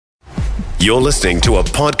You're listening to a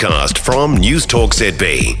podcast from News Talk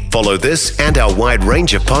ZB. Follow this and our wide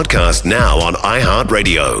range of podcasts now on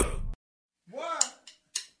iHeartRadio. 1,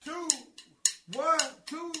 2, 1,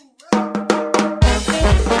 2.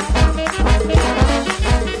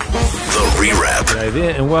 The Rewrap. Hello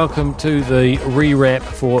there, and welcome to the Rewrap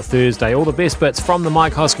for Thursday. All the best bits from the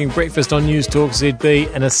Mike Hosking Breakfast on News Talk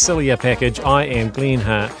ZB in a sillier package. I am Glenn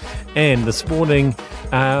Hart, and this morning,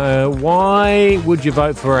 why would you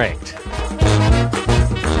vote for ACT?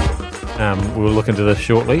 We'll look into this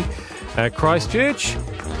shortly. Christchurch,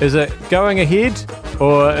 is it going ahead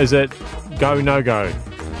or is it go, no go?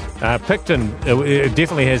 Picton it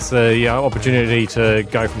definitely has the opportunity to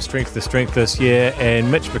go from strength to strength this year,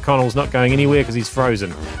 and Mitch McConnell's not going anywhere because he's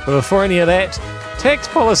frozen. But before any of that, tax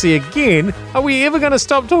policy again? Are we ever going to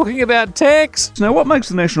stop talking about tax? Now, what makes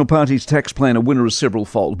the National Party's tax plan a winner is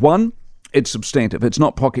several-fold. One, it's substantive. It's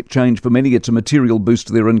not pocket change for many. It's a material boost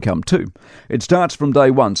to their income too. It starts from day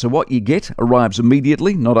one, so what you get arrives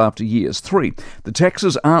immediately, not after years. 3, the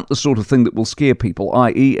taxes aren't the sort of thing that will scare people,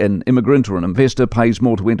 i.e. an immigrant or an investor pays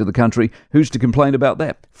more to enter the country. Who's to complain about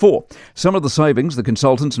that? 4, some of the savings, the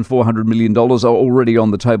consultants and $400 million are already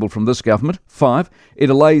on the table from this government. 5, it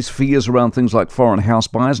allays fears around things like foreign house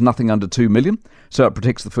buyers, nothing under $2 million, so it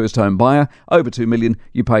protects the first home buyer. Over $2 million,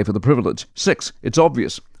 you pay for the privilege. 6, it's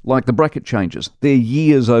obvious. Like the bracket changes. They're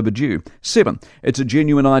years overdue. 7, it's a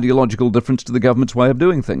genuine ideological difference to the government's way of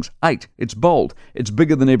doing things. 8, it's bold. It's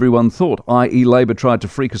bigger than everyone thought, i.e. Labor tried to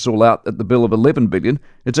freak us all out at the bill of $11 billion.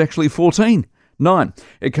 It's actually 14. 9,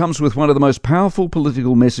 it comes with one of the most powerful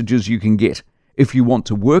political messages you can get. If you want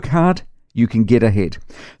to work hard, you can get ahead.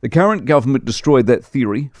 The current government destroyed that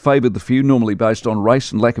theory, favoured the few, normally based on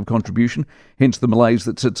race and lack of contribution, hence the malaise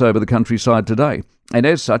that sits over the countryside today. And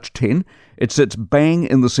as such, 10, it sits bang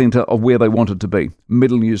in the centre of where they wanted to be,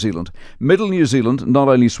 Middle New Zealand. Middle New Zealand not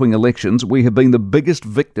only swing elections, we have been the biggest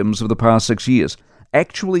victims of the past 6 years.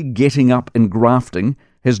 Actually getting up and grafting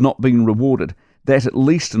has not been rewarded. That, at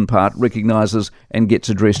least in part, recognises and gets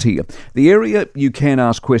addressed here. The area you can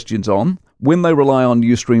ask questions on, when they rely on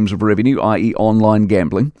new streams of revenue, i.e. online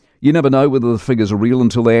gambling, you never know whether the figures are real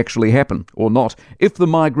until they actually happen or not. If the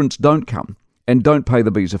migrants don't come and don't pay the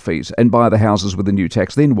visa fees and buy the houses with the new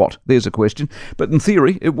tax, then what? There's a question. But in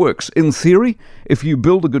theory, it works. In theory, if you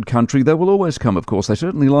build a good country, they will always come, of course. They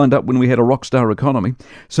certainly lined up when we had a rock star economy.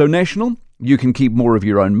 So National, you can keep more of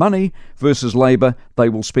your own money, versus Labor, they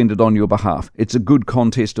will spend it on your behalf. It's a good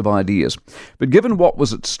contest of ideas. But given what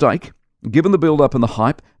was at stake, given the build-up and the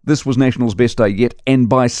hype, this was National's best day yet, and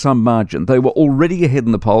by some margin. They were already ahead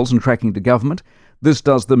in the polls and tracking to government. This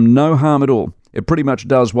does them no harm at all. It pretty much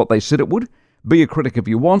does what they said it would. Be a critic if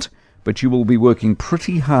you want, but you will be working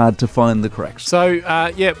pretty hard to find the cracks. So,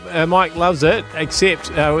 Mike loves it, except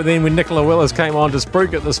then when Nicola Willis came on to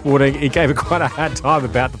Spruik it this morning, he gave it quite a hard time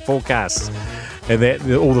about the forecasts, and that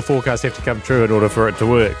all the forecasts have to come true in order for it to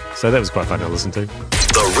work. So that was quite fun to listen to.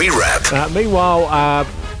 The Rewrap. Meanwhile,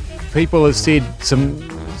 people have said some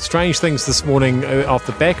strange things this morning off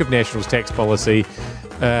the back of National's tax policy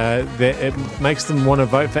that it makes them want to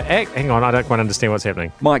vote for ACT. Hang on, I don't quite understand what's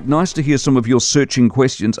happening. Mike, nice to hear some of your searching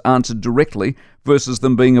questions answered directly versus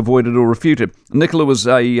them being avoided or refuted. Nicola was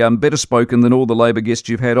better spoken than all the Labor guests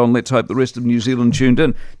you've had on. Let's hope the rest of New Zealand tuned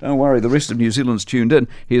in. Don't worry, the rest of New Zealand's tuned in.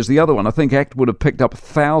 Here's the other one. I think ACT would have picked up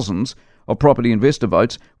thousands of property investor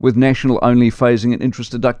votes with National only phasing in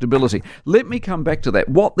interest deductibility. Let me come back to that.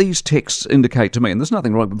 What these texts indicate to me, and there's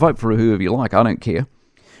nothing wrong, vote for whoever you like, I don't care.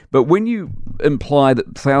 But when you imply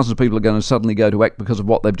that thousands of people are going to suddenly go to ACT because of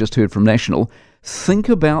what they've just heard from National, think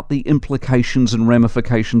about the implications and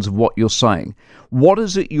ramifications of what you're saying. What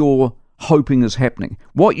is it you're hoping is happening?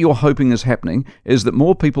 What you're hoping is happening is that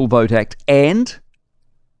more people vote ACT and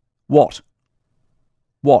what?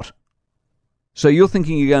 What? So you're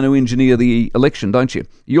thinking you're going to engineer the election, don't you?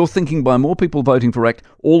 You're thinking by more people voting for ACT,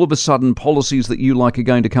 all of a sudden policies that you like are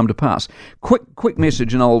going to come to pass. Quick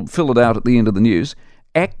message, and I'll fill it out at the end of the news.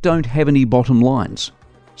 ACT don't have any bottom lines.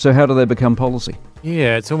 So how do they become policy?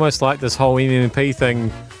 Yeah, it's almost like this whole MMP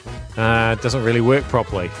thing doesn't really work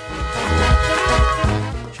properly.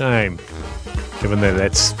 Shame, given that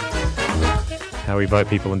that's how we vote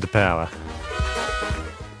people into power.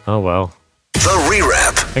 Oh well. The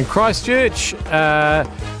Rewrap. And Christchurch,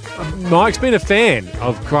 Mike's been a fan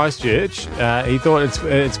of Christchurch. He thought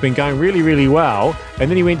it's been going really, really well. And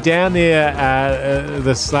then he went down there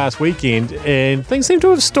this last weekend and things seem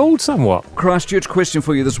to have stalled somewhat. Christchurch, question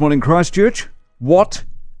for you this morning. Christchurch, what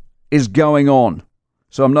is going on?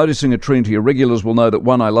 So I'm noticing a trend here. Regulars will know that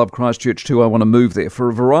 1, I love Christchurch, 2, I want to move there for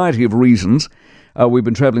a variety of reasons. We've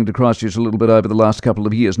been travelling to Christchurch a little bit over the last couple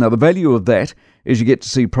of years. Now, the value of that is you get to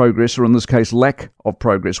see progress, or in this case, lack of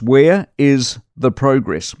progress. Where is the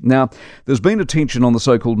progress? Now, there's been attention on the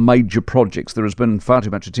so-called major projects. There has been far too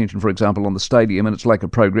much attention, for example, on the stadium and its lack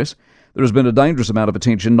of progress. There has been a dangerous amount of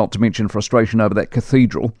attention, not to mention frustration over that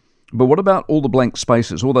cathedral. But what about all the blank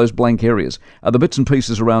spaces, all those blank areas? Are the bits and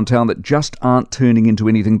pieces around town that just aren't turning into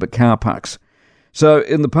anything but car parks? So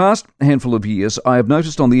in the past handful of years, I have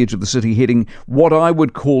noticed on the edge of the city heading what I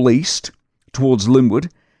would call east towards Linwood,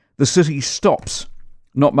 the city stops.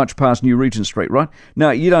 Not much past New Regent Street, right?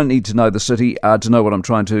 Now, you don't need to know the city to know what I'm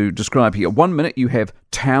trying to describe here. 1 minute you have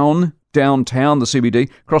town, downtown, the CBD.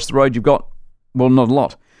 Across the road you've got, well, not a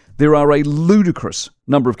lot. There are a ludicrous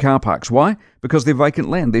number of car parks. Why? Because they're vacant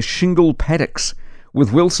land. They're shingle paddocks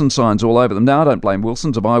with Wilson signs all over them. Now, I don't blame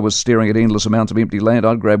Wilsons. If I was staring at endless amounts of empty land,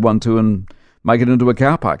 I'd grab one too and make it into a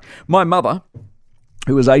car park. My mother,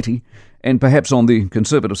 who is 80, and perhaps on the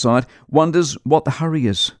conservative side, wonders what the hurry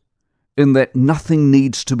is in that nothing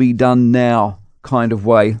needs to be done now kind of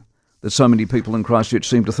way that so many people in Christchurch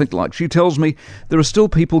seem to think like. She tells me there are still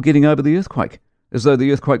people getting over the earthquake, as though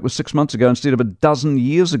the earthquake was 6 months ago instead of a dozen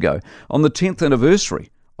years ago. On the 10th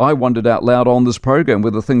anniversary, I wondered out loud on this program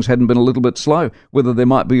whether things hadn't been a little bit slow, whether there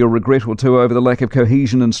might be a regret or two over the lack of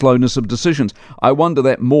cohesion and slowness of decisions. I wonder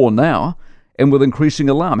that more now, and with increasing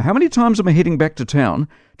alarm. How many times am I heading back to town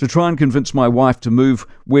to try and convince my wife to move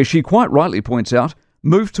where she quite rightly points out,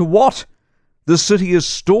 move to what? The city is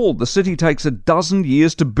stalled. The city takes a dozen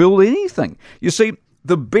years to build anything. You see,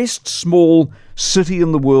 the best small city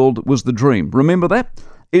in the world was the dream. Remember that?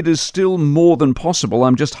 It is still more than possible.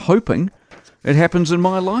 I'm just hoping it happens in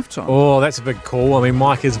my lifetime. Oh, that's a big call. I mean,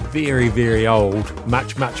 Mike is very, very old.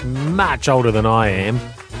 Much, much, much older than I am.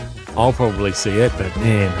 I'll probably see it, but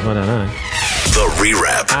man, I don't know. The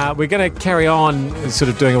Rewrap. We're going to carry on sort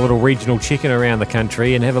of doing a little regional check-in around the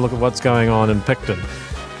country and have a look at what's going on in Picton.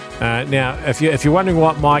 Now, if you're wondering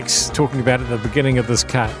what Mike's talking about at the beginning of this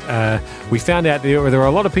cut, we found out there are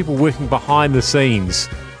a lot of people working behind the scenes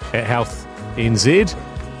at Health NZ.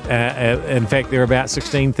 In fact, there are about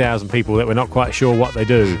 16,000 people that we're not quite sure what they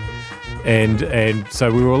do. And so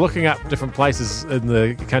we were looking up different places in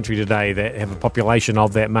the country today that have a population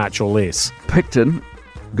of that much or less. Picton,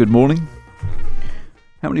 good morning.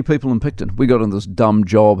 How many people in Picton? We got on this dumb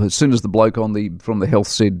job. As soon as the bloke from the health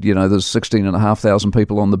said, there's 16,500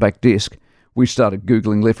 people on the back desk, we started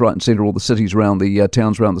Googling left, right and centre all the cities around the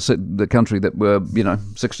towns around the country that were,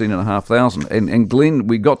 16,500. And Glenn,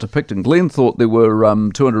 we got to Picton. Glenn thought there were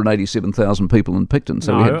 287,000 people in Picton.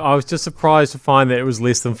 So I was just surprised to find that it was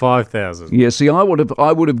less than 5,000. Yeah, see, I would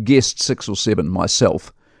have guessed 6 or 7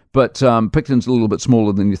 myself. But Picton's a little bit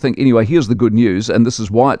smaller than you think. Anyway, here's the good news, and this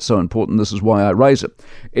is why it's so important, this is why I raise it,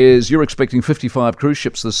 is you're expecting 55 cruise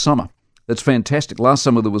ships this summer. That's fantastic. Last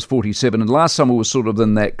summer there was 47, and last summer was sort of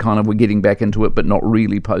in that kind of we're getting back into it, but not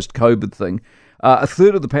really post-COVID thing. A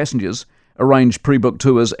third of the passengers arrange pre-booked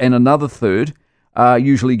tours, and another third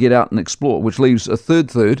usually get out and explore, which leaves a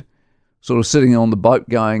third sort of sitting on the boat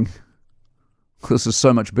going, this is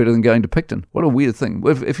so much better than going to Picton. What a weird thing.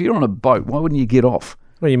 If you're on a boat, why wouldn't you get off?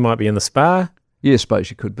 Well, you might be in the spa. Yeah, I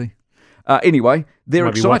suppose you could be. Anyway, they're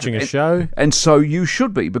excited. Be watching a show. And so you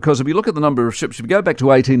should be, because if you look at the number of ships, if you go back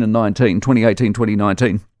to 18 and 19, 2018,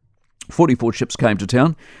 2019, 44 ships came to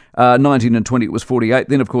town. 19 and 20, it was 48.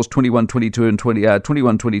 Then, of course, 21, 22 and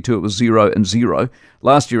 21, 22, it was 0 and 0.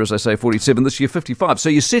 Last year, as I say, 47. This year, 55. So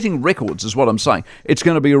you're setting records, is what I'm saying. It's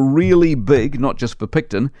going to be a really big, not just for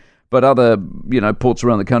Picton, but other, ports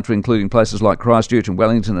around the country, including places like Christchurch and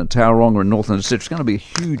Wellington and Tauranga and Northland, etc. It's going to be a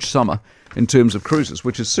huge summer in terms of cruises,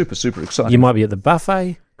 which is super, super exciting. You might be at the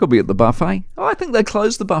buffet. Could be at the buffet. Oh, I think they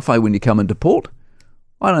close the buffet when you come into port.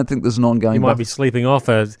 I don't think there's an ongoing You might be sleeping off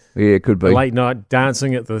yeah, it could be. Late night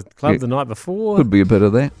dancing at the club the night before. Could be a bit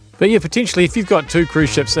of that. But yeah, potentially, if you've got 2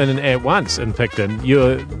 cruise ships in at once in Picton,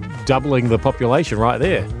 you're doubling the population right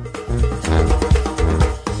there.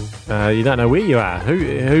 You don't know where you are,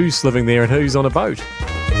 who's living there and who's on a boat.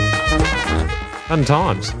 Fun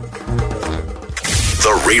times. The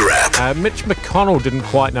Rewrap. Mitch McConnell didn't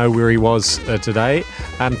quite know where he was today.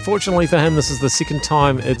 Unfortunately for him, this is the second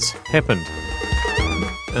time it's happened.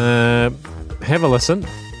 Have a listen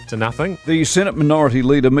to nothing. The Senate Minority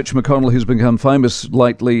Leader, Mitch McConnell, who's become famous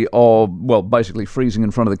lately basically freezing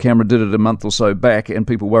in front of the camera, did it a month or so back, and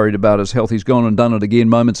people worried about his health. He's gone and done it again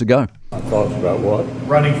moments ago. Thoughts about what?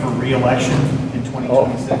 Running for re-election in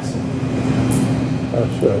 2026.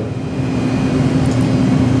 That's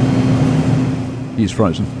He's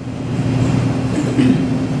frozen.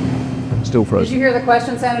 Still frozen. Did you hear the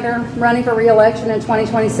question, Senator? Running for re-election in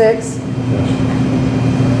 2026?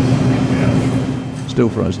 still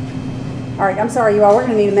frozen. All right, I'm sorry, you all. We're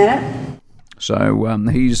going to need a minute. So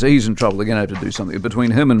he's in trouble. They're going to have to do something between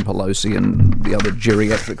him and Pelosi and the other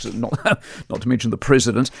geriatrics, not to mention the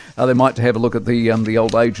president. They might have a look at the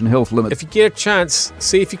old age and health limit. If you get a chance,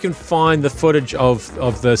 see if you can find the footage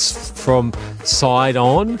of this from side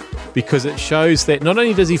on, because it shows that not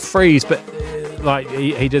only does he freeze, but like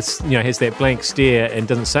he just has that blank stare and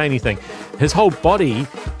doesn't say anything. His whole body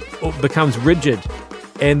becomes rigid,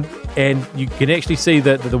 and you can actually see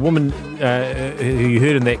that the woman who you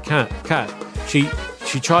heard in that cut. She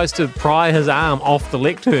tries to pry his arm off the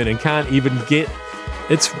lectern and can't even get.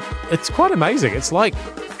 It's quite amazing. It's like,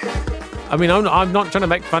 I mean, I'm not trying to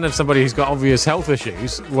make fun of somebody who's got obvious health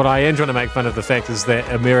issues. What I am trying to make fun of the fact is that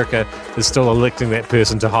America is still electing that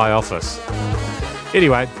person to high office.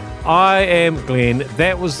 Anyway, I am Glenn.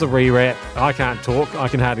 That was the rewrap. I can't talk. I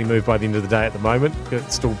can hardly move by the end of the day at the moment.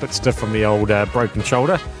 It's still a bit stiff from the old broken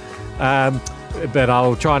shoulder. But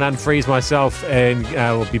I'll try and unfreeze myself, and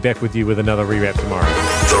we'll be back with you with another rewrap tomorrow.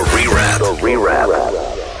 The rewrap.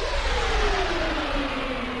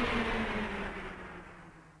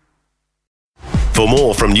 For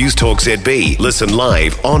more from News Talk ZB, listen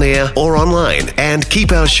live, on air or online, and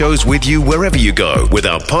keep our shows with you wherever you go with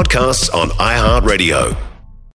our podcasts on iHeartRadio.